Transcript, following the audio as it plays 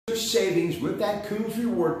savings with that Kuhn'S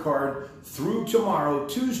reward card through tomorrow,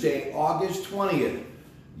 Tuesday, August 20th.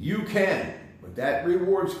 You can, with that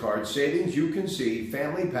rewards card, savings you can see,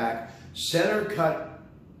 family pack, center cut,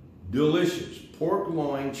 delicious pork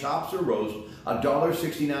loin, chops or roast,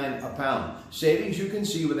 $1.69 a pound. Savings you can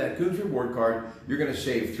see with that Kuhn'S reward card, you're going to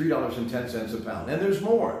save $3.10 a pound. And there's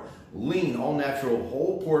more. Lean, all natural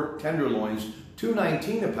whole pork tenderloins,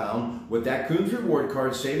 $2.19 a pound. With that Kuhn'S reward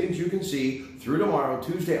card, savings you can see through tomorrow,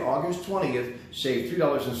 Tuesday, August 20th, save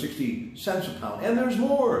 $3.60 a pound. And there's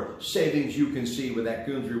more savings you can see with that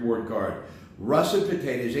Kuhn'S reward card. Russet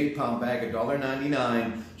potatoes, 8-pound bag,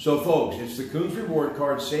 $1.99. So folks, it's the Kuhn'S reward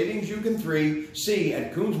card savings you can see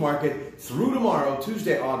at Kuhn'S Market through tomorrow,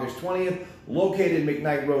 Tuesday, August 20th, located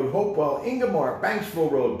McKnight Road, Hopewell, Ingomar,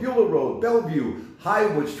 Banksville Road, Beulah Road, Bellevue,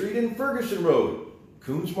 Highwood Street, and Ferguson Road.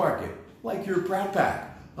 Kuhn'S Market, like your Pratte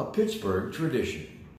pack, a Pittsburgh tradition.